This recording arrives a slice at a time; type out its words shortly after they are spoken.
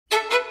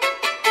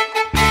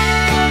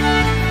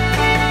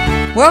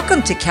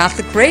Welcome to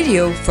Catholic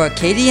Radio for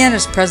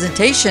Acadiana's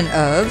presentation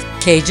of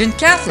Cajun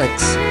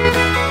Catholics.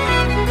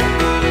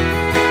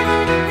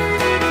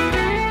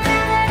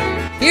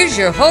 Here's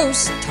your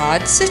host,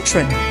 Todd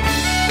Citron.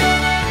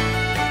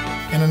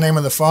 In the name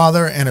of the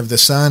Father, and of the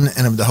Son,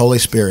 and of the Holy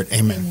Spirit.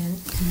 Amen. Amen.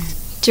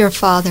 Dear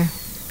Father,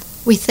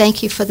 we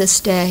thank you for this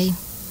day.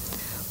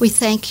 We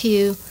thank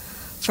you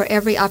for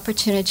every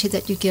opportunity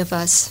that you give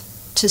us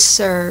to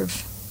serve,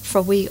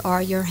 for we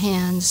are your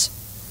hands.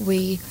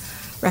 We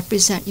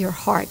represent your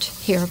heart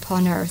here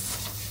upon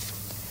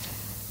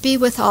earth. Be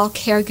with all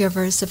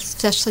caregivers,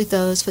 especially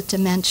those with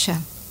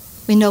dementia.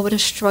 We know what a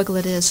struggle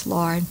it is,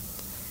 Lord,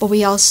 but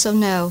we also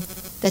know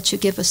that you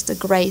give us the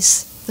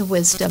grace, the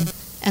wisdom,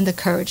 and the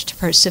courage to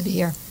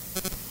persevere.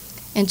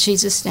 In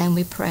Jesus' name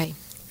we pray.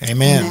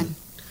 Amen. Amen. In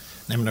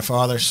the name of the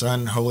Father,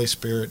 Son, Holy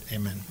Spirit.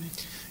 Amen.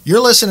 You're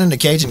listening to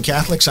Cajun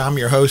Catholics. I'm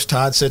your host,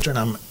 Todd Citron.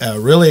 I'm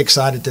really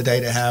excited today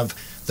to have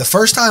the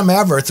first time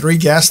ever 3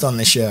 guests on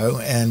the show,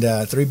 and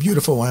 3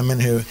 beautiful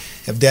women who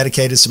have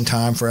dedicated some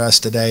time for us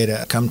today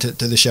to come to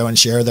the show and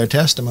share their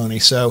testimony.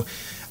 So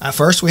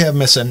first we have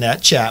Miss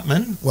Annette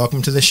Chapman.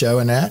 Welcome to the show,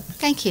 Annette.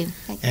 Thank you.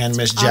 And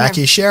Miss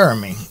Jackie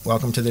Sheremy.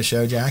 Welcome to the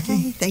show, Jackie.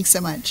 Hey, thanks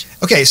so much.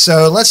 Okay,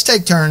 so let's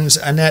take turns.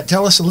 Annette,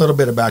 tell us a little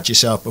bit about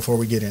yourself before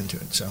we get into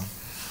it.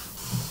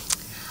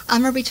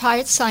 I'm a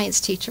retired science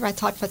teacher. I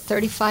taught for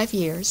 35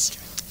 years,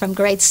 from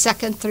grade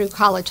 2nd through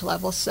college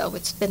level, so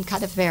it's been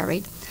kind of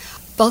varied.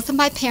 Both of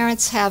my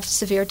parents have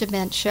severe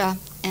dementia,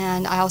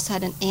 and I also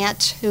had an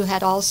aunt who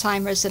had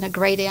Alzheimer's and a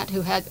great aunt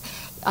who had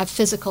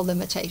physical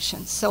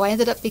limitations. So I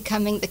ended up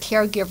becoming the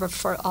caregiver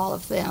for all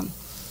of them.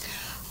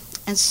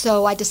 And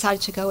so I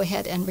decided to go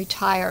ahead and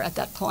retire at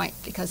that point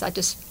because I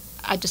just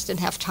didn't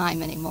have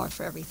time anymore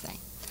for everything.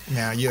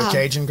 Now, you a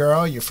Cajun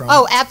girl? You from?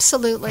 Oh,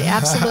 absolutely,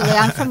 absolutely.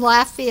 I'm from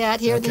Lafayette,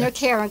 here near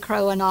Karen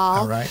Crow and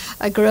all. All right.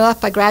 I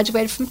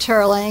graduated from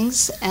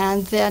Turlings,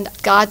 and then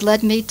God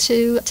led me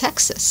to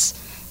Texas.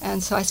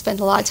 And so I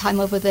spent a lot of time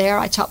over there.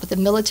 I taught with the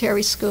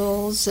military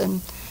schools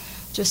and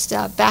just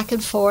back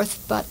and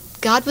forth. But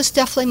God was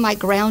definitely my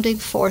grounding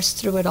force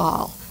through it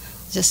all.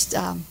 Just,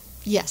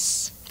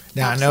 yes.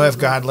 Now, absolutely. I know if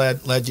God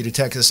led you to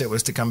Texas, it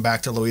was to come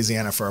back to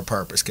Louisiana for a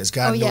purpose, because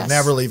God will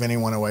never leave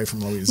anyone away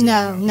from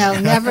Louisiana. No,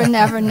 never.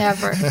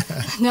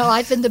 No,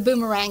 I've been the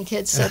boomerang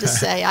kid, so to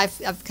say.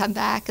 I've come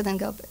back and then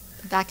go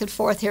back and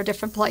forth here,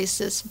 different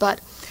places.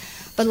 But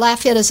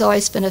Lafayette has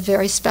always been a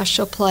very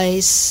special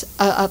place,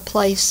 a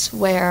place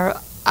where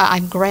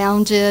I'm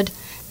grounded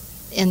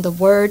in the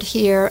Word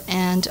here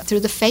and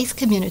through the faith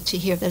community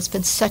here. That's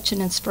been such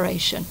an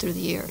inspiration through the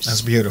years.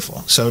 That's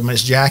beautiful. So,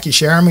 Miss Jackie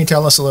Sheremy,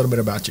 tell us a little bit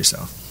about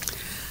yourself.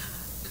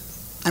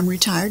 I'm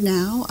retired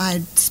now.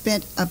 I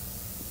spent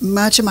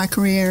much of my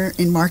career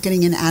in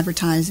marketing and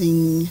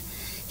advertising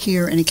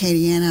here in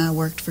Acadiana. I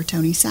worked for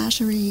Tony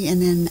Sachery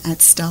and then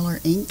at Stellar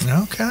Inc.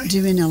 Okay.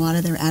 Doing a lot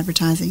of their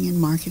advertising and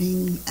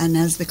marketing, and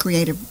as the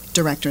creative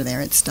director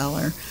there at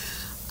Stellar.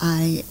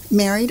 I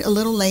married a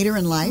little later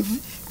in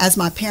life, as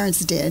my parents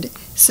did.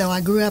 So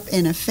I grew up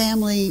in a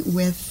family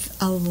with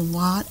a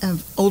lot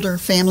of older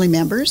family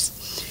members,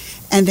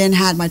 and then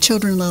had my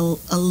children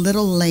a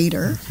little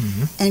later,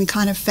 and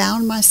kind of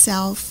found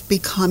myself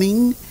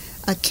becoming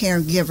a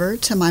caregiver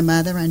to my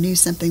mother. I knew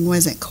something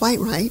wasn't quite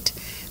right,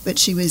 but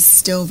she was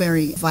still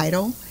very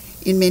vital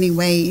in many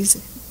ways.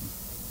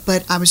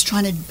 But I was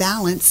trying to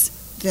balance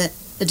the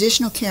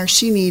additional care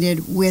she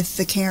needed with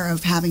the care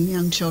of having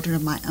young children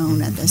of my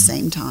own at the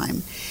same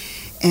time.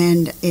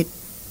 And it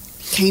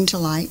came to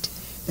light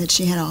that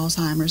she had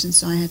Alzheimer's, and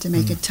so I had to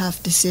make a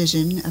tough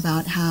decision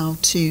about how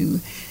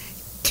to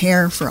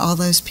care for all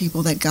those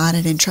people that God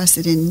had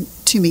entrusted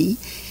to me.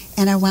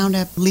 And I wound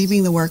up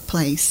leaving the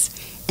workplace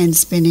and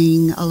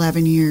spending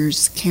 11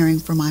 years caring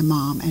for my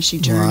mom as she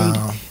journeyed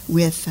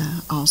with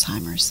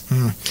Alzheimer's.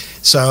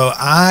 So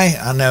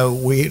I know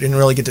we didn't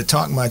really get to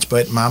talk much,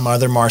 but my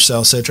mother,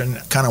 Marcelle Citron,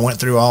 kind of went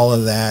through all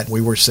of that.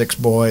 We were 6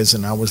 boys,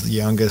 and I was the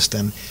youngest,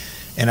 and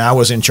I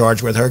was in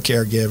charge with her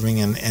caregiving,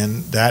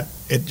 and that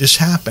it just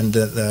happened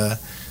that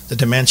the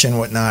dementia and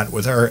whatnot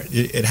with her,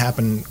 it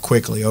happened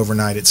quickly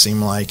overnight, it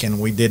seemed like, and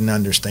we didn't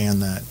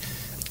understand that.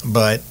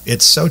 But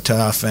it's so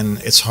tough, and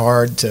it's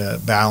hard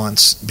to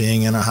balance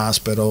being in a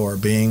hospital or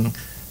being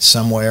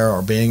somewhere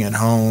or being at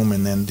home,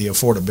 and then the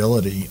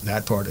affordability.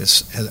 That part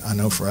I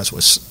know for us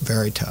was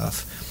very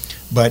tough.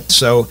 But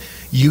so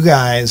you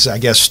guys, I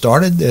guess,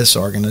 started this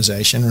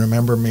organization,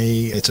 Remember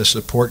Me. It's a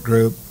support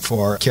group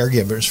for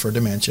caregivers for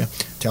dementia.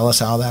 Tell us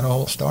how that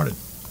all started.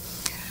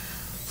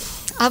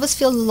 I was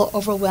feeling a little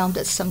overwhelmed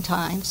at some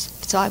times,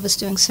 so I was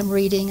doing some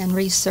reading and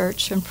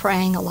research and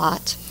praying a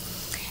lot.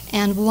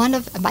 And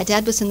my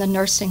dad was in the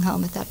nursing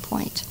home at that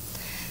point.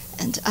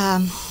 And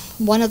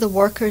one of the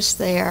workers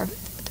there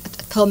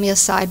pulled me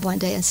aside one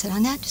day and said,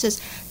 Annette, says,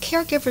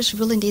 caregivers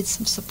really need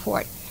some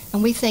support,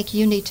 and we think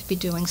you need to be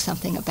doing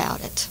something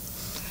about it.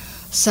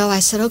 So I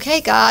said,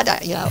 okay, God,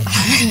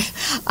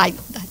 I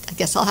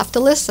guess I'll have to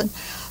listen.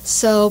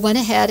 So went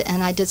ahead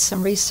and I did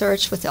some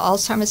research with the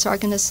Alzheimer's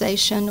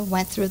organization,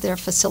 went through their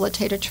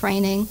facilitator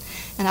training,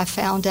 and I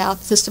found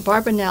out, Sister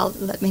Barbara Nell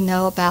let me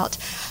know about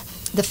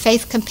the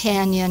Faith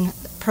Companion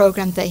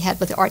program they had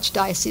with the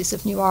Archdiocese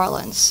of New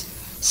Orleans.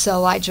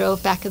 So I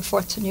drove back and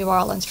forth to New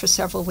Orleans for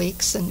several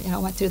weeks and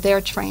went through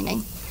their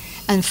training.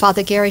 And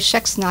Father Gary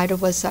Scheck-Snyder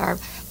was our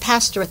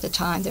pastor at the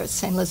time there at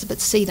St.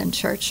 Elizabeth Seton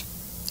Church.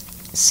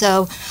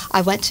 So I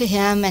went to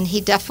him, and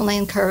he definitely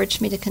encouraged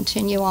me to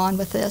continue on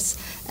with this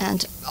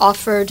and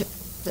offered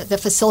the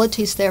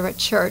facilities there at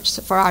church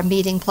for our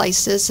meeting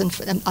places and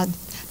for,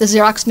 the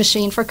Xerox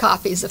machine for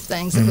copies of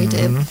things that we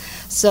do.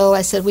 So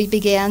I said we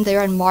began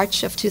there in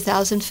March of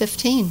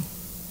 2015.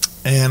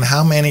 And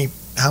how many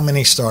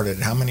started?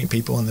 How many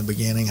people in the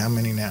beginning? How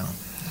many now?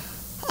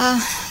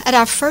 At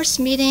our first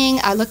meeting,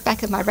 I look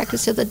back at my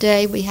records of the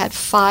day, we had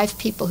 5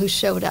 people who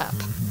showed up.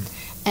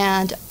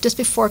 And just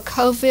before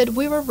COVID,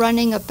 we were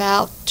running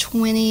about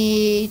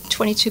 22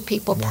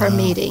 people per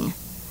meeting.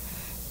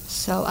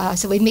 So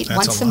we meet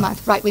once a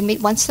month. Right, we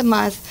meet once a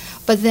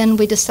month, but then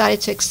we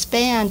decided to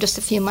expand just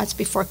a few months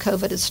before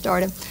COVID had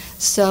started.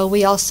 So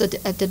we also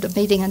did a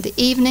meeting in the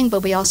evening,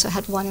 but we also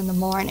had one in the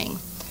morning.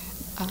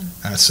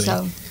 I see.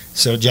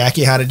 So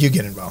Jackie, how did you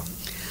get involved?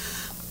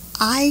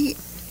 I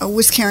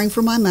was caring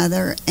for my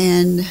mother,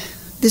 and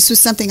this was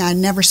something I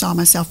never saw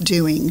myself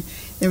doing.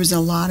 There was a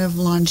lot of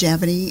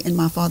longevity in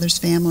my father's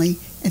family,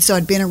 and so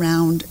I'd been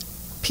around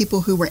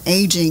people who were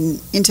aging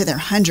into their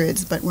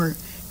hundreds but were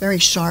very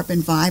sharp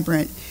and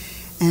vibrant.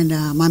 And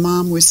my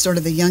mom was sort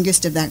of the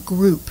youngest of that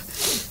group.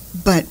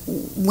 But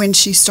when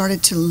she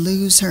started to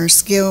lose her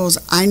skills,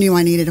 I knew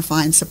I needed to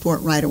find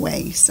support right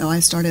away. So I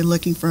started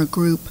looking for a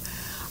group.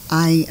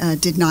 I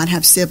did not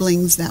have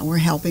siblings that were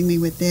helping me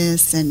with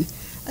this, and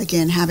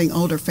again, having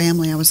older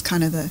family, I was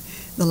kind of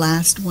the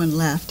last one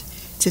left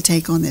to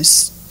take on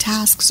this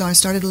task. So I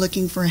started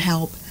looking for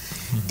help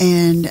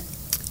and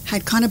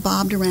had kind of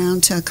bobbed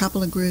around to a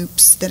couple of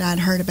groups that I'd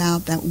heard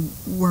about that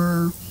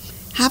were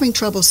having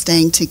trouble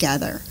staying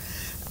together.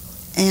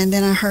 And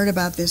then I heard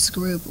about this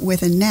group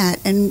with Annette,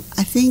 and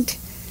I think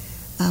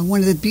one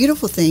of the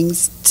beautiful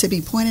things to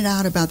be pointed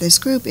out about this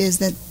group is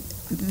that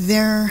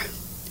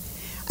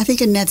I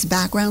think Annette's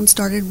background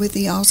started with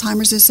the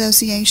Alzheimer's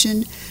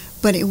Association,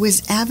 but it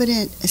was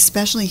evident,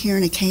 especially here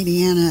in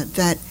Acadiana,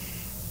 that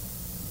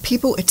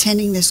people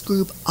attending this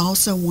group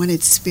also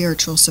wanted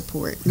spiritual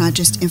support, not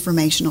just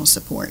informational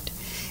support.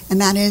 And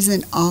that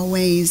isn't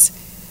always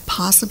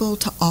possible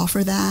to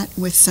offer that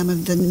with some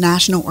of the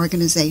national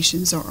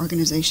organizations or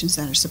organizations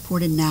that are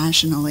supported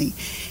nationally.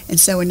 And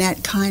so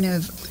Annette kind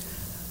of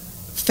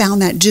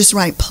found that just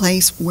right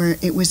place where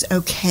it was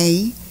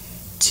okay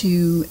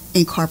to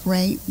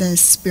incorporate the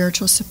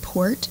spiritual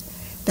support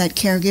that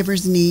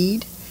caregivers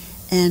need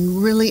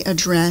and really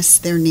address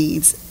their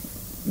needs.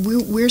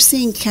 We're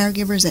seeing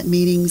caregivers at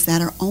meetings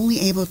that are only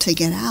able to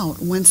get out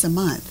once a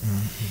month.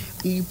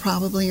 You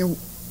probably are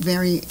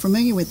very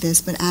familiar with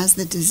this, but as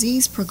the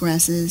disease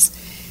progresses,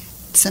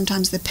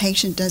 sometimes the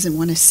patient doesn't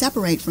want to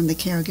separate from the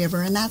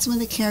caregiver, and that's when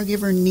the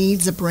caregiver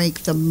needs a break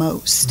the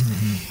most.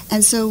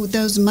 And so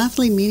those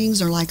monthly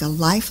meetings are like a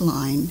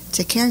lifeline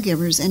to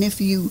caregivers, and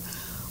if you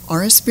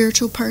are a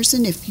spiritual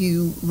person, if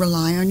you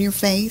rely on your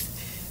faith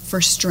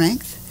for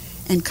strength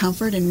and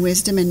comfort and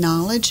wisdom and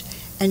knowledge,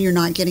 and you're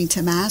not getting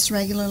to Mass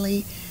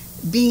regularly,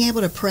 being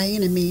able to pray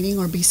in a meeting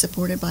or be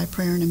supported by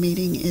prayer in a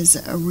meeting is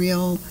a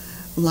real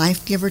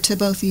life giver to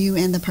both you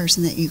and the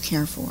person that you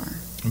care for.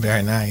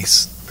 Very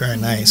nice. Very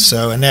nice.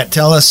 So Annette,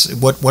 tell us,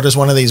 what does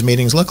one of these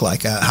meetings look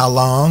like? How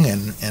long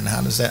and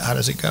how does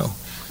it go?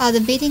 The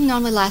meeting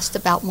normally lasts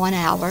about 1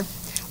 hour.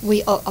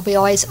 We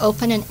always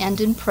open and end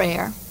in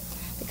prayer,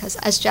 because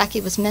as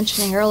Jackie was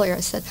mentioning earlier,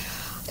 I said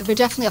we're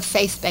definitely a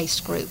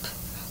faith-based group.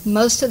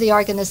 Most of the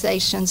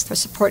organizations for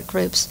support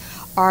groups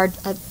are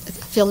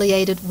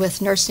affiliated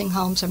with nursing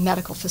homes or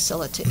medical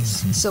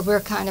facilities. So we're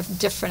kind of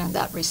different in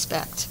that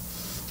respect.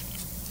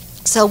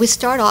 So we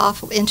start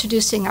off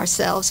introducing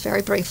ourselves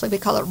very briefly. We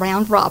call it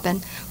round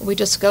robin. We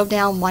just go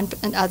down one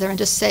another and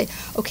just say,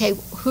 okay,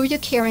 who are you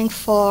caring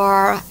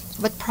for?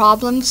 What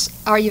problems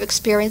are you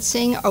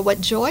experiencing? Or what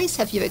joys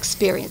have you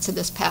experienced in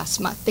this past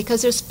month?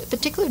 Because there's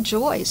particular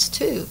joys,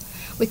 too.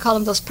 We call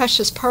them those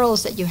precious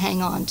pearls that you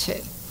hang on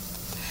to.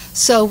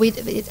 So we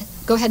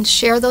go ahead and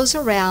share those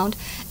around,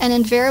 and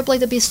invariably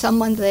there'll be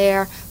someone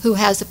there who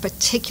has a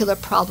particular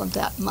problem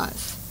that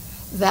month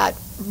that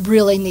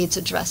really needs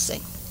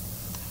addressing.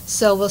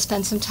 So we'll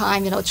spend some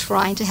time,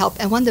 trying to help.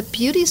 And one of the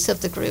beauties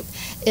of the group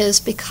is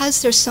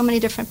because there's so many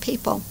different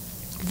people,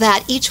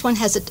 that each one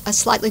has a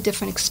slightly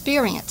different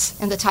experience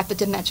in the type of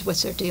dementia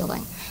which they're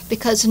dealing.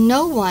 Because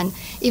no one,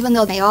 even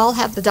though they all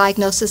have the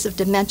diagnosis of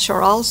dementia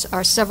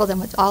or several of them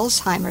with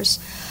Alzheimer's,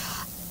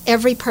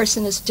 every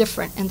person is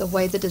different in the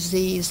way the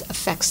disease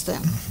affects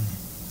them.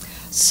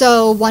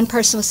 So one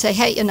person will say,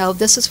 hey,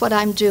 this is what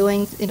I'm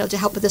doing, to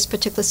help with this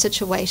particular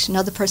situation.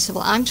 Another person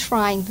will, I'm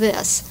trying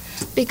this.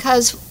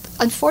 Because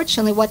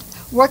unfortunately, what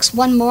works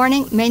one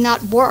morning may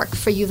not work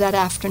for you that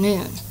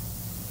afternoon.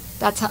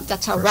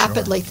 That's how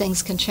rapidly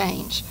things can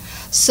change.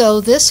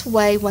 So this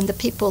way, when the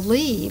people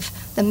leave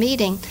the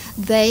meeting,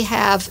 they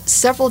have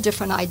several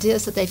different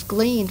ideas that they've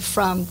gleaned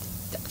from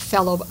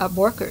fellow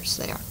workers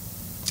there.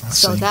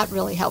 So that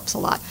really helps a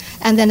lot.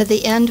 And then at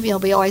the end,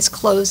 we always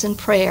close in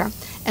prayer.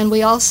 And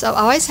we also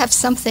always have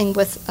something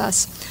with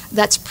us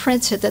that's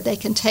printed that they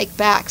can take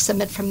back,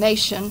 some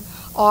information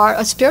or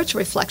a spiritual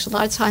reflection. A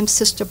lot of times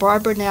Sister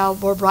Barbara now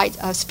will write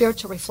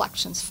spiritual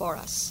reflections for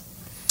us.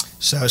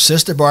 So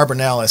Sister Barbara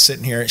Nell is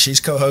sitting here. She's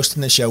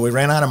co-hosting the show. We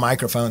ran out of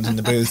microphones in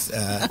the booth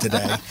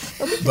today,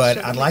 but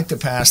I'd like to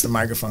pass the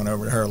microphone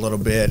over to her a little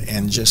bit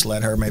and just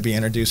let her maybe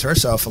introduce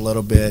herself a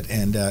little bit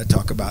and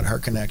talk about her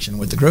connection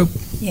with the group.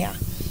 Yeah.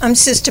 I'm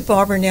Sister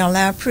Barbara Nell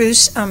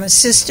Laprousse. I'm a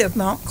sister of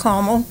Mount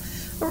Carmel,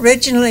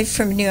 originally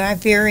from New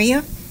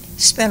Iberia.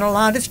 Spent a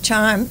lot of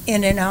time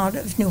in and out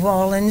of New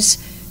Orleans,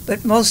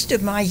 but most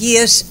of my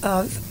years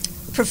of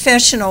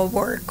professional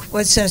work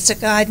was as a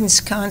guidance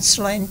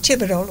counselor in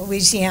Thibodaux,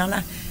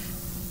 Louisiana.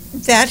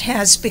 That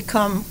has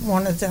become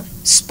one of the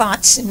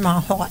spots in my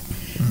heart,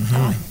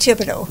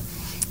 Thibodaux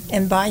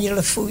and Bayou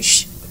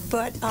Lafourche.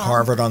 But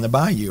Harvard on the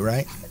Bayou,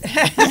 right? I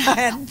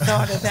hadn't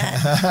thought of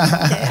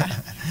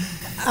that.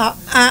 Yeah.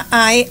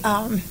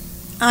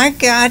 I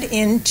got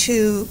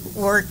into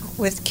work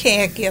with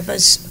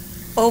caregivers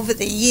over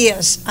the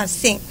years. I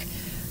think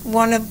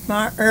one of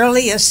my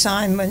early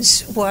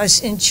assignments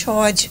was in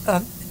charge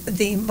of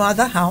the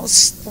Mother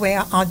House,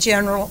 where our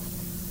general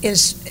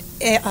is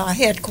our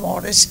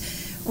headquarters.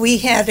 We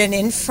had an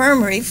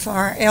infirmary for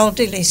our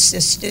elderly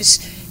sisters,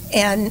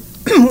 and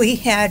we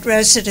had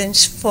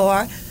residence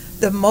for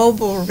the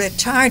mobile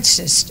retired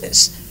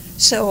sisters.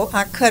 So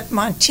I cut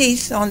my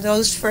teeth on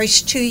those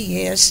first 2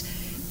 years,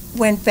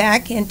 went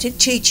back into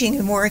teaching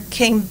and work,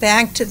 came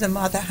back to the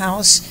Mother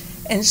House,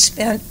 and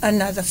spent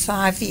another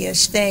 5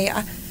 years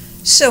there.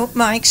 So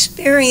my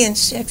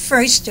experience at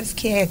first of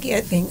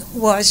caregiving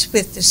was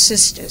with the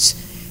sisters.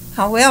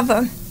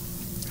 However,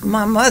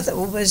 my mother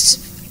was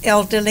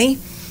elderly,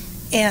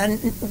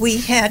 and we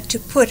had to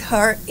put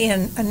her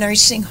in a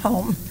nursing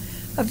home,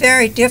 a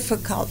very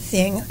difficult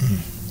thing.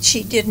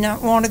 She did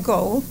not want to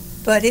go,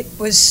 but it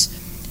was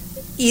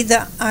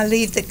either I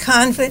leave the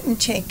convent and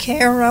take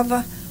care of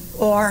her,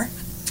 or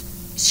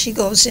she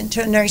goes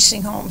into a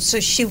nursing home.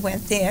 So she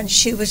went there, and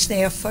she was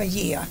there for a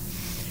year.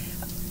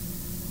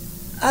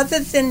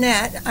 Other than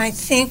that, I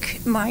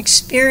think my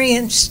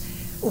experience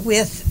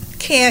with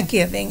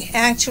caregiving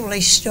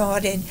actually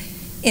started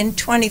in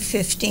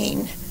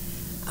 2015.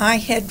 I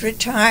had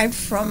retired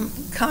from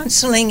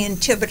counseling in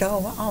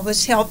Thibodaux. I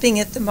was helping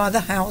at the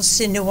Mother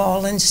House in New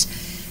Orleans,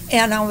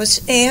 and I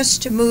was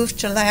asked to move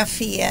to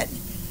Lafayette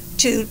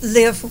to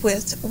live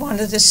with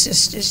one of the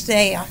sisters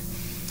there.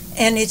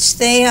 And it's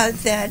there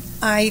that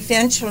I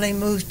eventually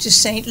moved to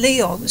St.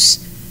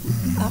 Leo's.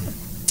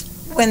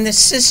 When the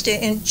sister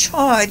in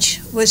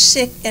charge was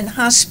sick and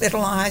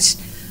hospitalized,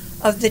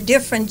 of the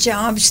different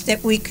jobs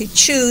that we could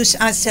choose,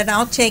 I said,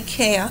 I'll take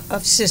care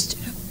of sister.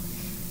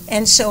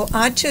 And so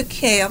I took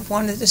care of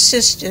one of the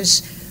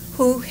sisters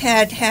who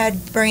had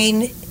had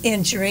brain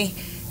injury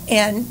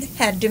and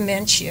had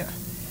dementia,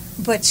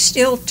 but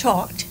still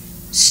talked,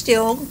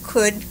 still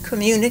could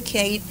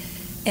communicate,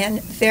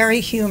 and very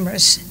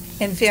humorous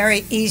and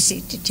very easy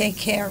to take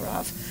care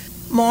of.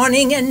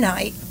 Morning and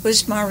night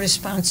was my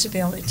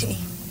responsibility.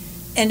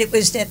 And it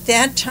was at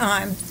that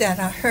time that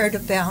I heard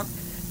about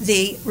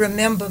the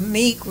Remember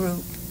Me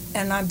group,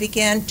 and I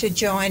began to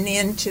join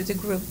into the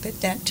group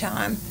at that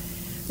time.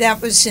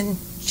 That was in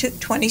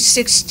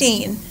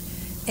 2016,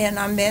 and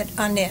I met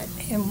Annette,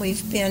 and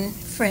we've been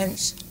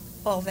friends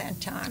all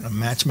that time. A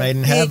match made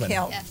in heaven. Big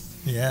help.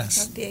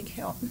 Yes. A big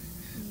help.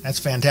 That's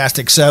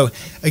fantastic. So,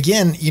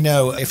 again,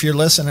 if you're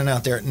listening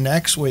out there,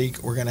 next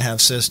week we're going to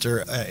have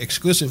Sister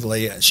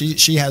exclusively.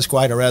 She has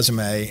quite a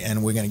resume,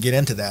 and we're going to get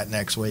into that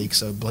next week.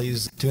 So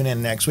please tune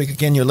in next week.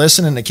 Again, you're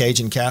listening to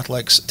Cajun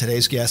Catholics.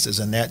 Today's guest is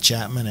Annette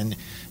Chapman and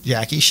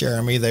Jackie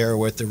Sheremy. They are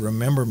with the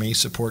Remember Me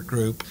support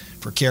group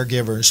for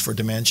caregivers for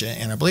dementia,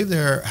 and I believe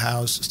they're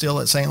housed still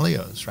at St.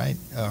 Leo's, right?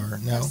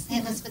 Or no?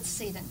 St. Elizabeth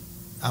Seton.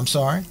 I'm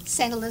sorry?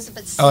 St.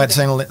 Elizabeth Seton. Oh, at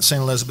St.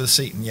 Elizabeth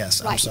Seton,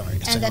 yes. Right. I'm sorry.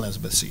 St.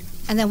 Elizabeth Seton.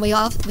 And then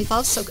we've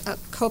also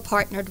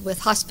co-partnered with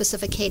Hospice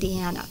of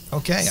Acadiana.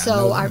 Okay,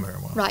 so I know them very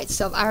well. Right,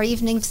 so our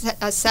evening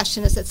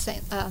session is at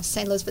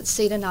St. Elizabeth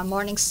Seton. Our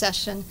morning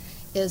session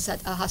is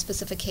at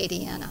Hospice of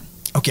Acadiana.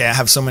 Okay, I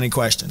have so many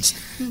questions.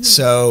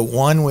 So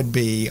one would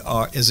be,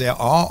 are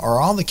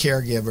all the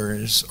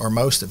caregivers, or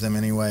most of them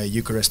anyway,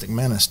 Eucharistic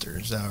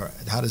ministers?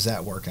 How does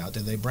that work out?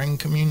 Do they bring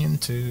communion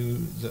to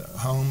the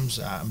homes?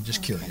 I'm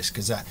just curious,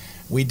 because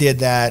we did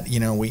that.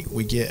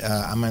 We get.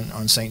 I'm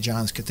on St.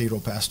 John's Cathedral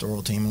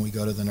pastoral team, and we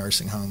go to the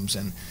nursing homes,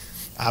 and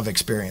I've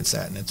experienced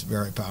that, and it's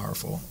very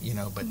powerful.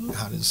 But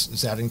how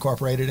is that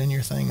incorporated in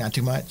your thing? Not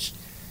too much?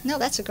 No,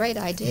 that's a great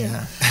idea.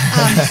 Yeah.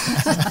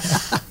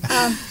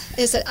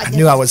 I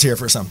knew I was here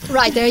for something.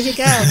 Right, there you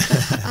go.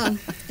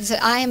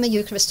 I am a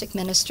Eucharistic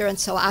minister, and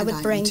so I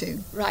would bring. Too.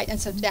 Right, and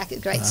so Jack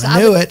is great. I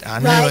knew it.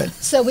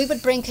 So we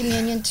would bring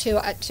communion to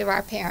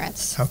our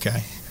parents.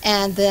 Okay.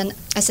 And then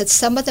I said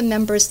some of the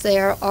members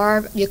there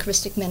are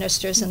Eucharistic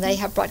ministers, and they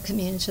have brought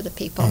communion to the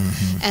people.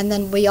 And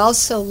then we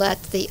also let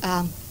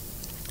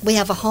we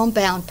have a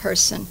homebound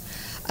person.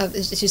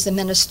 She's the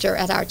minister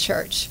at our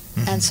church.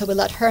 And so we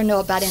let her know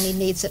about any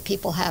needs that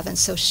people have, and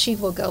so she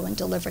will go and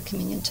deliver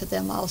communion to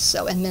them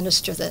also and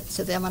minister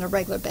to them on a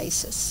regular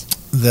basis.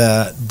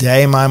 The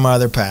day my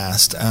mother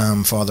passed,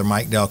 Father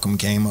Mike Delcom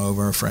came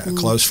over, a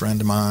close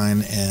friend of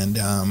mine, and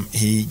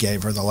he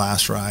gave her the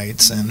last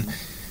rites and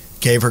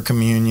gave her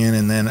communion,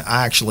 and then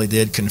I actually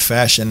did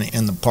confession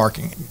in the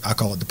parking. I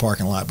call it the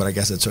parking lot, but I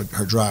guess it's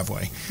her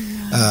driveway.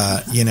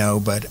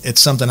 But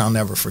it's something I'll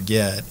never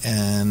forget.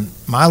 And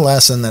my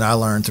lesson that I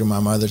learned through my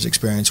mother's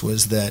experience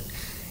was that,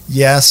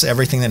 yes,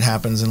 everything that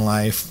happens in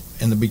life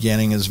in the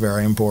beginning is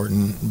very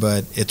important,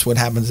 but it's what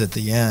happens at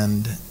the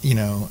end,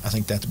 I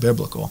think that's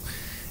biblical.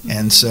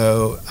 And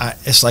so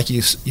it's like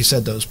you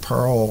said, those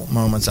pearl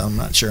moments. I'm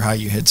not sure how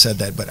you had said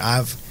that, but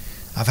I've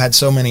had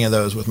so many of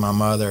those with my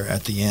mother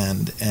at the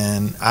end.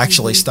 And I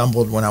actually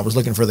stumbled when I was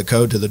looking for the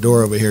code to the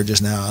door over here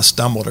just now. I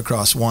stumbled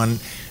across one.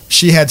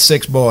 She had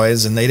 6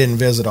 boys, and they didn't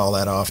visit all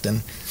that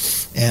often.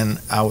 And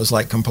I was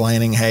like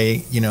complaining, hey,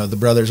 the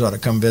brothers ought to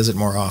come visit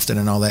more often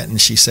and all that.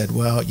 And she said,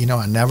 well,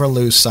 I never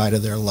lose sight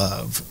of their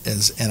love.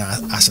 And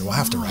I said, well, I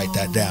have to write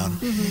that down.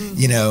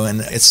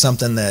 And it's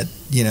something that,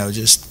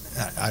 just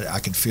I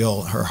could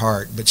feel her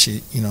heart, but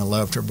she,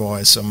 loved her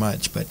boys so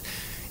much. But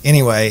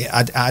anyway,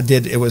 I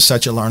did. It was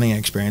such a learning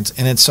experience,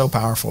 and it's so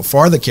powerful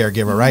for the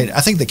caregiver, right?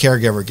 I think the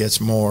caregiver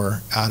gets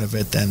more out of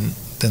it than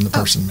the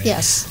person maybe.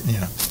 Yes.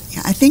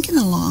 Yeah, I think in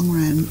the long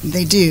run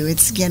they do.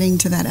 It's getting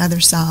to that other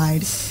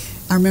side.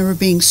 I remember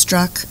being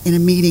struck in a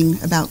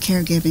meeting about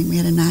caregiving. We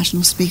had a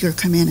national speaker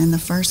come in, and the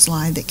first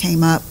slide that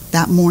came up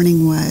that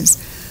morning was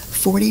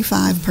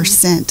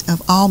 45%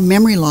 of all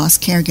memory loss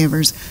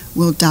caregivers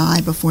will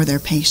die before their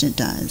patient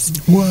does.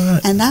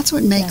 What? And that's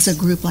what makes a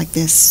group like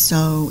this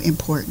so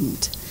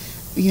important.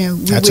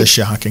 That's a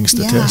shocking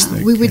statistic.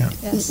 Yeah, we would.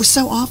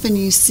 So often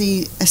you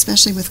see,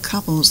 especially with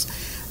couples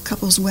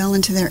well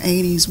into their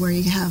 80s, where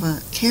you have a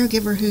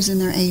caregiver who's in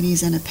their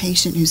 80s and a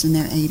patient who's in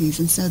their 80s,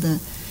 and so the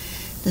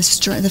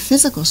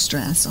physical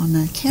stress on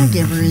the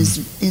caregiver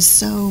is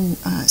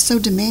so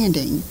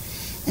demanding.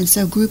 And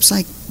so groups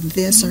like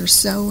this are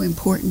so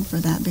important for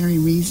that very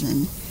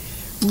reason.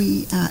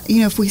 We,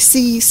 if we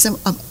see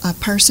a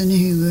person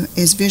who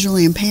is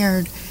visually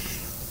impaired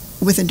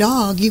with a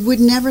dog, you would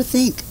never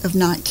think of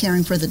not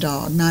caring for the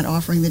dog, not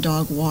offering the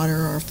dog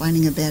water or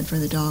finding a bed for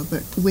the dog.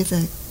 But with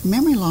a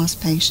memory loss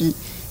patient,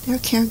 their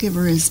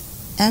caregiver is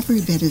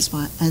every bit as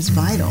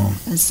vital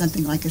as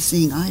something like a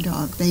seeing eye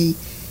dog. They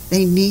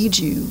need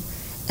you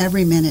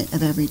every minute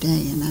of every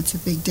day, and that's a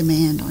big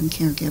demand on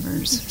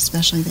caregivers,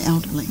 especially the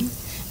elderly.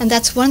 And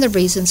that's one of the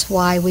reasons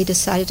why we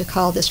decided to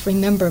call this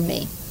Remember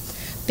Me.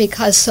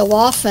 Because so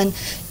often,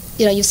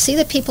 you see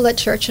the people at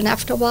church, and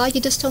after a while you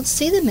just don't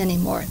see them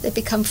anymore. They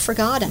become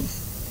forgotten.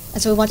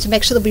 And so we want to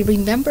make sure that we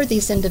remember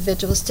these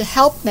individuals to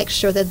help make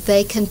sure that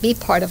they can be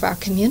part of our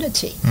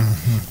community.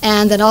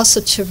 And then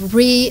also to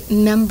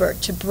remember,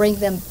 to bring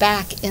them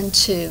back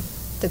into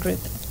the group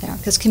there,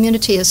 because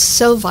community is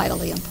so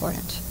vitally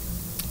important.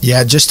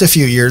 Yeah, just a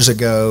few years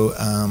ago,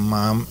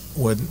 Mom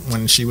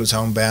when she was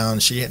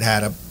homebound, she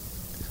had a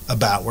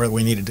bout where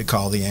we needed to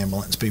call the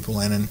ambulance people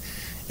in,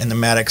 and the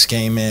medics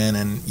came in,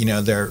 and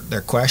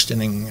they're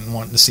questioning and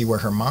wanting to see where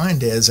her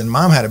mind is. And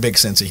Mom had a big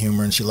sense of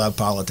humor, and she loved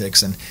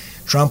politics, and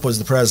Trump was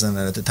the president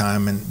at the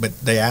time. But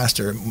they asked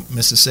her,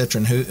 Mrs.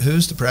 Citron,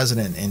 who's the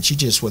president? And she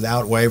just,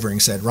 without wavering,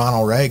 said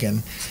Ronald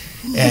Reagan.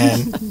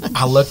 And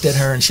I looked at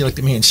her, and she looked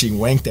at me, and she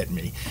winked at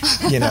me,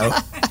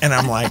 and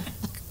I'm like,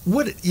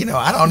 what,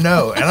 I don't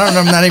know. And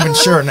I'm not even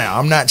sure now.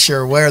 I'm not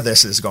sure where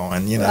this is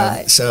going,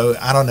 Right. So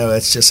I don't know.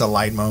 It's just a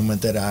light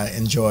moment that I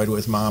enjoyed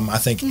with Mom. I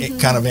think it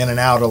kind of in and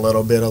out a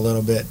little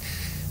bit.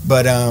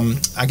 But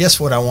I guess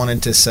what I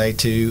wanted to say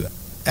too,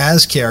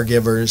 as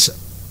caregivers,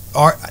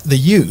 are the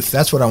youth.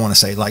 That's what I want to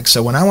say. Like,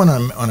 so when I went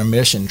on a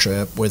mission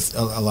trip with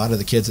a lot of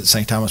the kids at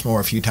St. Thomas More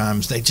a few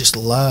times, they just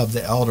loved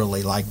the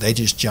elderly. Like, they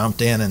just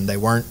jumped in, and they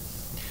weren't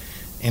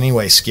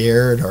anyway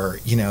scared, or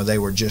they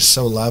were just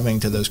so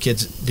loving to those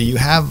kids. Do you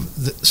have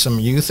some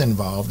youth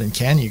involved, and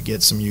can you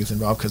get some youth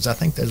involved? Because I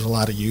think there's a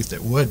lot of youth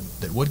that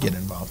would get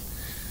involved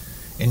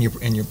in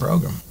your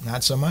program.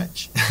 Not so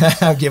much.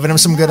 Giving them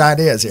some good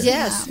ideas here.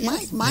 Yes.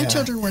 My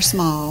children were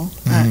small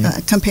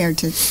compared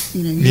to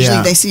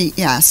usually they see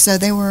so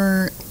they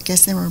were, I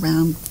guess they were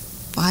around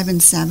 5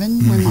 and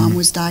 7 when Mom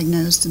was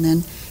diagnosed, and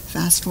then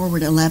fast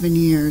forward 11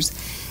 years,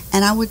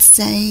 and I would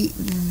say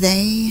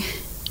they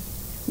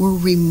were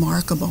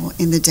remarkable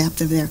in the depth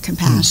of their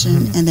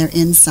compassion and their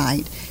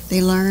insight.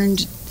 They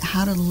learned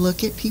how to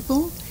look at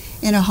people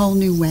in a whole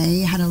new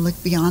way, how to look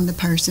beyond the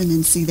person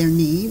and see their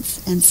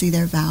needs and see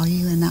their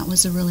value, and that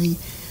was a really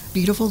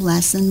beautiful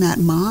lesson that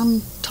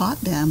Mom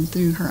taught them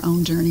through her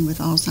own journey with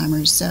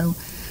Alzheimer's. So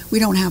we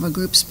don't have a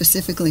group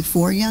specifically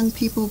for young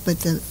people,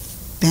 but the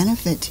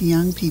benefit to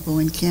young people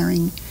in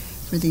caring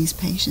for these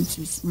patients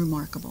is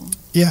remarkable.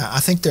 Yeah, I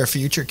think they're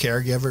future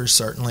caregivers,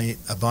 certainly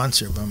a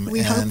bunch of them.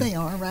 We hope they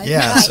are, right?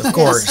 Yes, of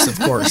course, of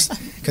course.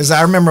 Because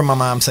I remember my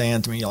mom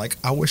saying to me, like,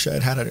 I wish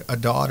I'd had a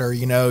daughter,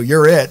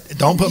 you're it.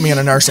 Don't put me in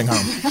a nursing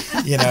home,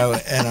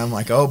 and I'm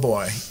like, oh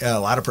boy, a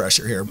lot of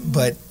pressure here.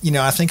 But,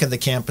 I think of the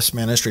campus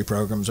ministry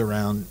programs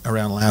around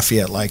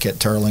Lafayette, like at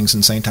Turlings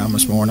and St.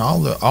 Thomas More, and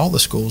all the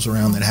schools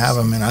around that have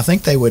them. And I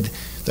think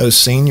those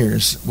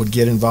seniors would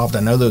get involved. I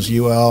know those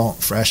UL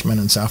freshmen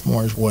and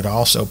sophomores would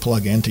also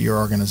plug into your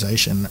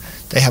organization.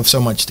 They have so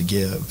much to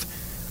give,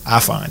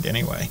 I find,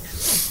 anyway.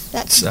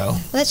 That's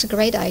a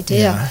great idea.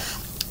 Yeah.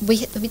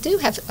 We do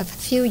have a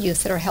few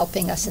youth that are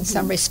helping us in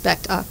some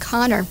respect.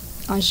 Connor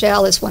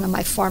Angel is one of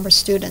my former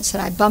students,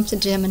 and I bumped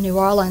into him in New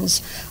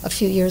Orleans a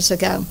few years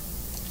ago.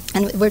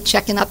 And we're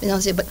checking up,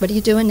 say, what are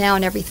you doing now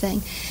and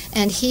everything.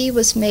 And he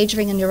was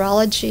majoring in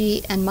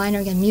neurology and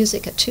minoring in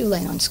music at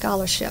Tulane on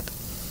scholarship.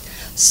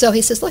 So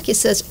he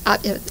says,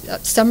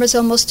 summer's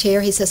almost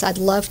here. He says, I'd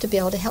love to be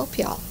able to help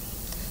y'all.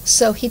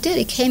 So he did.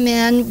 He came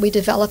in. We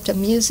developed a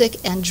music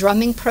and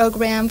drumming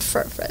program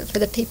for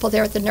the people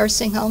there at the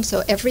nursing home.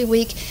 So every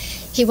week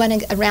he went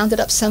and rounded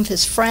up some of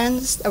his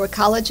friends that were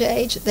college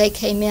age. They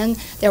came in.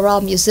 They were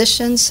all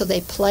musicians, so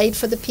they played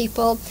for the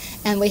people.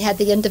 And we had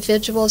the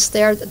individuals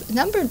there. The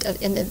number of the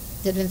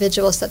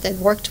individuals that they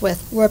worked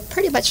with were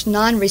pretty much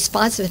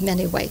non-responsive in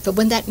many ways. But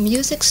when that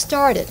music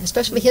started,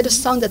 especially we hit a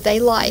song that they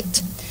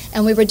liked,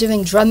 and we were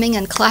doing drumming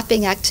and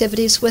clapping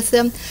activities with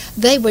them,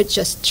 they would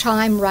just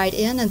chime right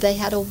in, and they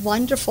had a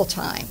wonderful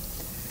time.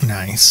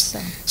 Nice.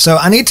 So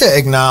I need to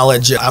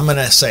acknowledge, I'm going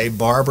to say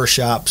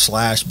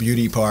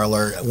barbershop/beauty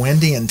parlor.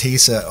 Wendy and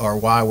Tisa are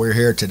why we're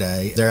here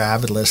today. They're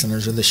avid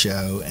listeners of the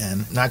show,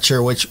 and not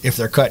sure if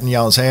they're cutting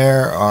y'all's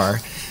hair or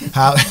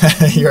how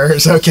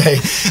yours. Okay,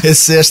 his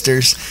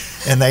sisters,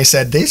 and they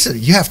said,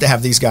 you have to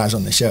have these guys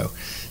on the show.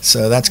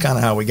 So that's kind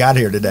of how we got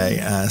here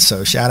today.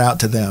 So shout out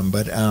to them.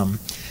 But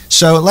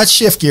so let's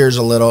shift gears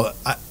a little.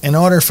 In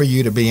order for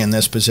you to be in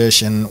this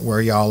position where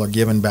y'all are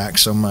giving back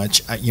so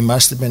much, you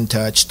must have been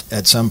touched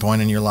at some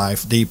point in your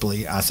life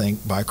deeply, I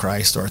think, by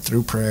Christ or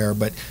through prayer.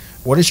 But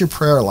what does your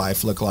prayer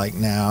life look like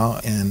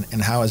now, and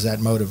how has that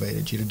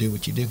motivated you to do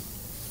what you do?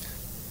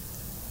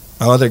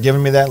 Oh, they're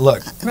giving me that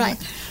look. Right.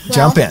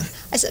 Jump in.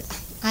 I said,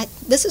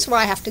 this is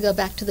where I have to go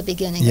back to the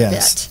beginning a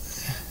bit.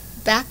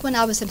 Back when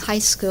I was in high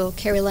school,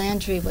 Carrie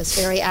Landry was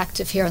very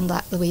active here in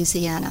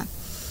Louisiana.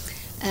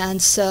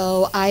 And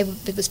so I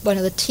was one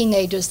of the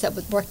teenagers that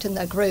worked in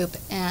the group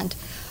and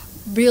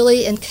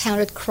really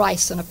encountered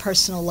Christ on a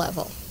personal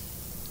level.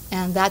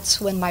 And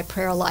that's when my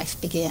prayer life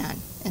began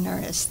in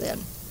earnest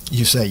then.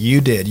 You say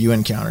you did. You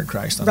encountered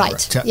Christ on the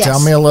road. Yes.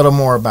 Tell me a little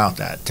more about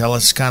that. Tell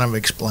us, kind of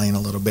explain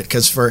a little bit.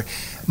 Because for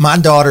my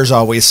daughters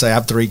always say, I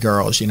have 3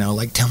 girls,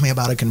 tell me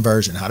about a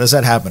conversion. How does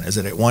that happen? Is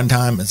it at one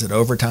time? Is it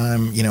over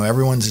time?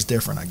 Everyone's is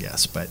different, I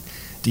guess. But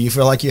do you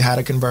feel like you had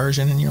a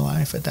conversion in your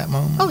life at that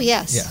moment? Oh,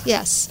 yes,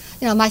 yes.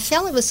 My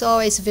family was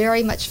always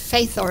very much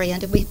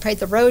faith-oriented. We prayed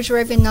the rosary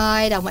every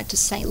night. I went to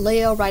St.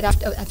 Leo right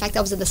after. In fact,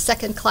 I was in the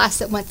second class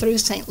that went through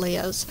St.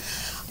 Leo's.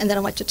 And then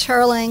I went to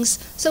Turlings.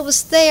 So it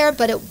was there,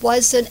 but it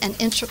wasn't an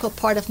integral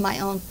part of my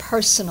own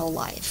personal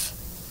life.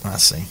 I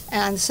see.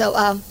 And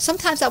so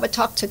sometimes I would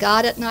talk to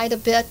God at night a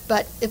bit,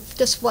 but it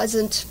just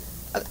wasn't.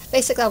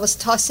 Basically, I was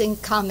tossing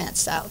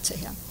comments out to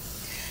him.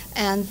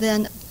 And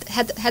then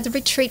had the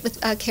retreat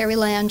with Carrie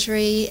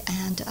Landry,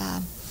 and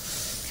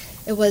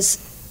it was,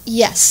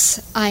 yes,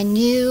 I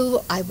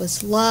knew I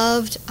was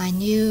loved. I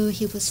knew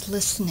he was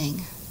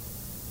listening.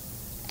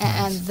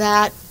 And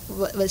that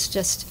was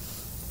just,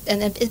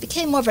 and it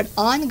became more of an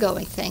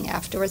ongoing thing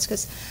afterwards,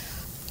 because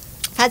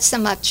I've had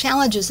some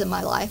challenges in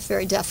my life,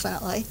 very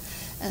definitely.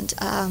 And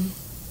I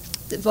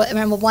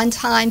remember one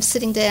time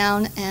sitting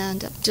down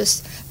and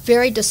just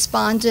very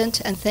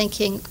despondent and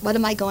thinking, what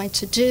am I going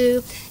to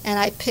do? And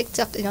I picked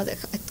up, I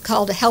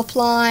called a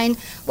helpline.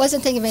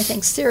 Wasn't thinking of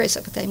anything serious or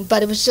anything,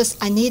 but it was just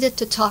I needed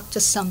to talk to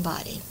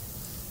somebody.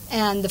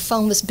 And the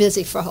phone was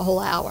busy for a whole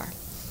hour.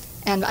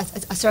 And I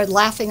started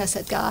laughing. I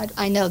said, God,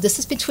 I know this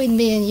is between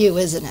me and you,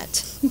 isn't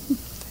it?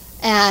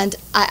 And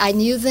I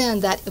knew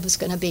then that it was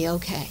going to be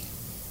okay.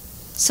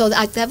 So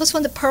that was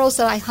one of the pearls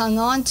that I hung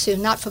on to,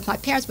 not for my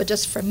parents, but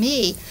just for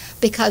me,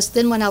 because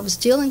then when I was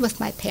dealing with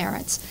my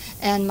parents,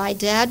 and my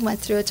dad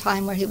went through a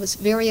time where he was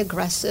very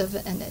aggressive,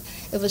 and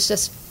it was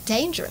just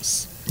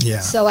dangerous.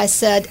 Yeah. So I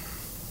said,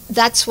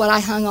 that's what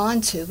I hung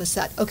on to, was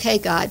that, okay,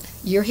 God,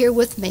 you're here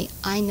with me.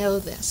 I know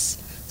this.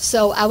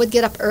 So I would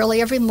get up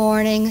early every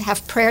morning,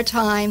 have prayer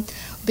time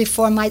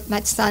before my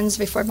sons,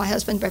 before my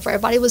husband, before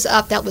everybody was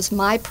up. That was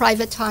my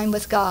private time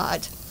with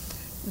God.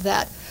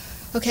 That,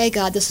 okay,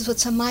 God, this is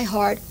what's on my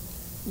heart.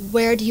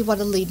 Where do you want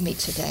to lead me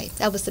today?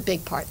 That was the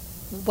big part.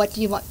 What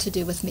do you want to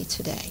do with me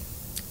today?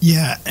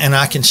 Yeah, and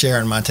I can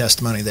share in my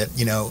testimony that,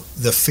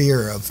 the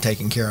fear of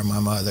taking care of my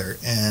mother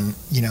and,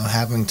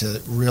 having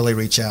to really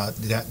reach out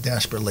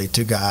desperately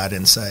to God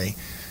and say,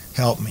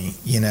 help me,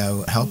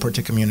 help her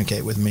to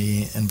communicate with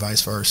me and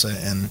vice versa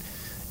and,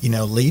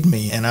 lead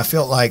me. And I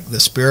felt like the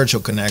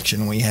spiritual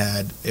connection we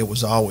had, it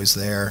was always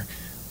there.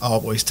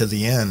 always to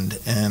the end.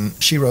 And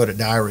she wrote a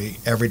diary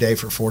every day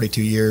for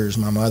 42 years,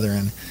 my mother,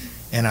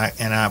 and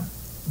I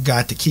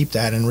got to keep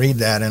that and read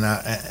that, and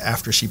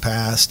after she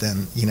passed,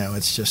 and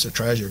it's just a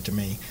treasure to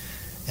me.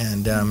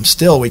 And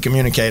still we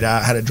communicate.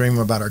 I had a dream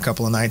about her a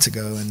couple of nights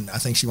ago, and I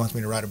think she wants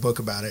me to write a book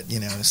about it,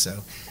 so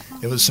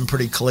it was some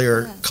pretty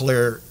clear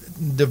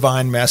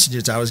divine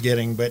messages I was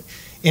getting. But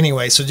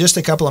anyway, so just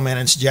a couple of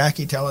minutes.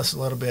 Jackie, tell us a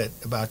little bit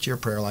about your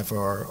prayer life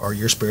or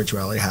your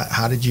spirituality.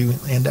 How did you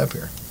end up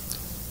here?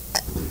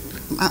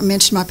 I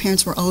mentioned my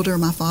parents were older.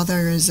 My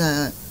father is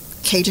a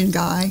Cajun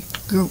guy,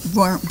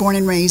 born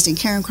and raised in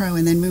Carencro,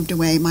 and then moved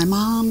away. My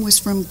mom was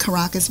from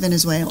Caracas,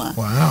 Venezuela.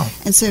 Wow.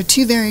 And so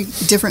two very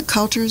different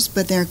cultures,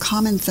 but their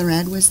common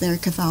thread was their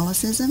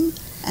Catholicism,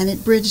 and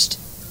it bridged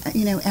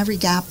every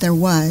gap there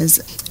was.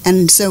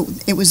 And so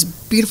it was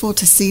beautiful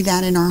to see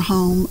that in our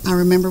home. I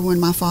remember when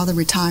my father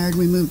retired,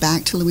 we moved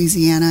back to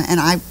Louisiana, and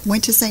I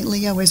went to St.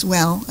 Leo as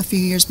well, a few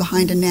years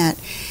behind Annette.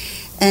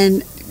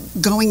 And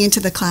going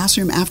into the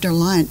classroom after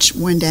lunch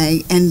one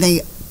day, and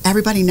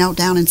everybody knelt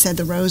down and said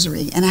the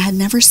rosary, and I had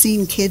never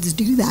seen kids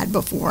do that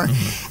before.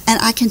 Mm-hmm.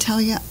 And I can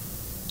tell you,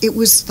 it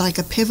was like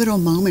a pivotal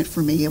moment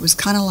for me. It was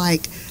kind of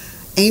like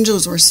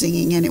angels were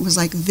singing, and it was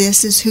like,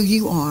 this is who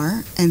you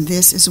are, and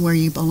this is where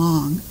you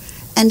belong.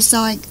 And so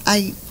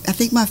I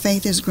think my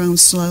faith has grown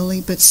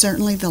slowly, but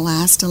certainly the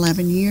last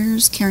 11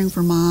 years caring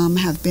for Mom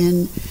have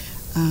been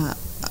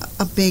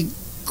a big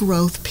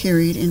growth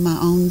period in my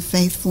own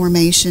faith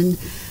formation,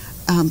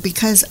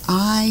 because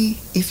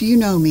if you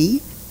know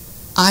me,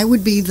 I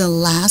would be the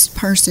last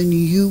person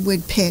you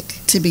would pick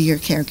to be your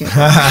caregiver.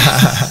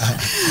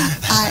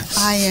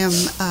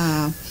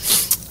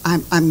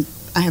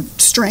 I have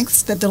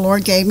strengths that the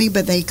Lord gave me,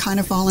 but they kind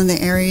of fall in the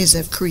areas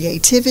of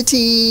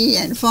creativity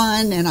and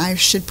fun, and I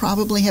should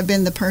probably have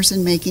been the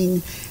person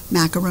making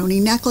macaroni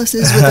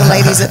necklaces with the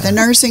ladies at the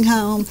nursing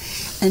home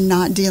and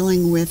not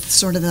dealing with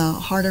sort of the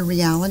harder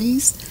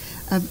realities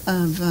of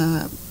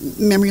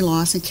memory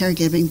loss and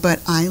caregiving.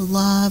 But I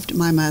loved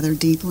my mother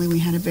deeply. We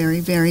had a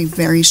very, very,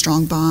 very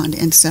strong bond.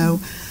 And so,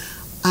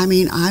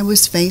 I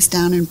was face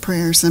down in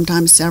prayer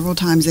sometimes several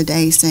times a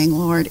day saying,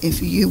 Lord,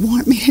 if you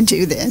want me to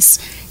do this,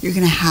 you're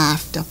going to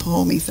have to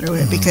pull me through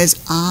it, because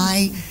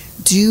I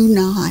do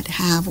not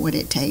have what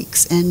it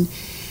takes. And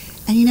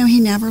he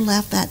never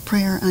left that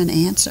prayer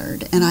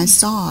unanswered. And I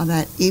saw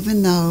that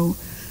even though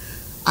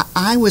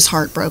I was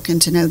heartbroken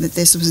to know that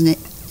this was an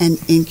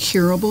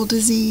incurable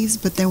disease,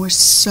 but there was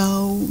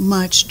so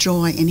much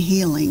joy and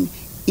healing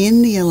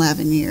in the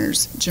 11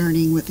 years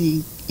journeying with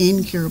the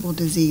incurable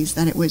disease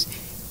that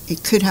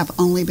it could have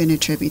only been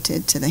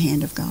attributed to the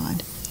hand of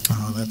God.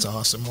 Oh, that's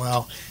awesome.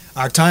 Well,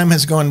 our time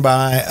has gone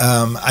by.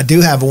 I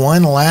do have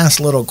one last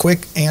little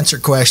quick answer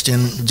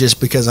question,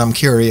 just because I'm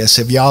curious.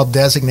 Have y'all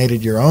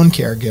designated your own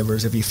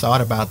caregivers? Have you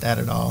thought about that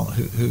at all,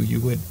 who you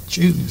would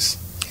choose?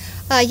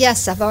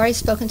 Yes, I've already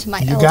spoken to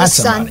my You eldest got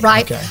son. somebody,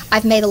 Right, okay.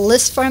 I've made a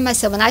list for him. I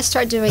said, when I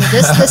start doing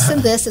this,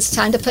 and this, it's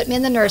time to put me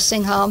in the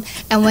nursing home.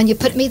 And when you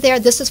put me there,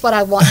 this is what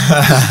I want.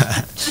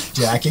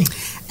 Jackie?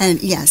 And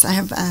yes, I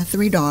have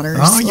 3 daughters,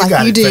 Oh, you like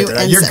got you it do. figured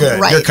out. And You're good.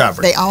 Right, You're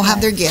covered. They all have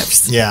their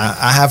gifts. Yeah,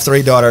 I have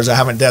 3 daughters. I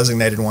haven't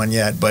designated one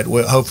yet, but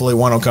hopefully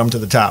one will come to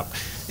the top.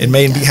 It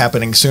may be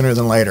happening sooner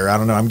than later. I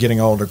don't know. I'm getting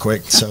older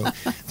quick. So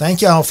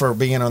thank y'all for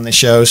being on the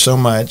show so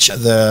much.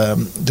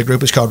 The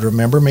group is called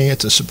Remember Me.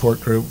 It's a support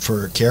group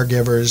for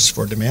caregivers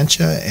for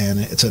dementia, and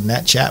it's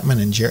Annette Chapman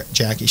and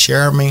Jackie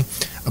Sheremy.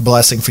 A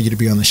blessing for you to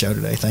be on the show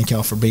today. Thank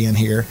y'all for being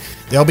here.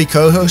 They'll be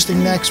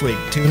co-hosting next week.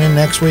 Tune in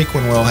next week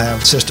when we'll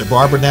have Sister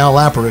Barbara Nell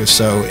Laperouse.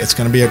 So it's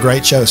going to be a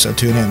great show. So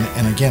tune in.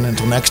 And again,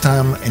 until next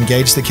time,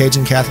 engage the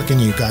Cajun Catholic in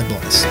you. God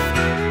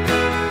bless.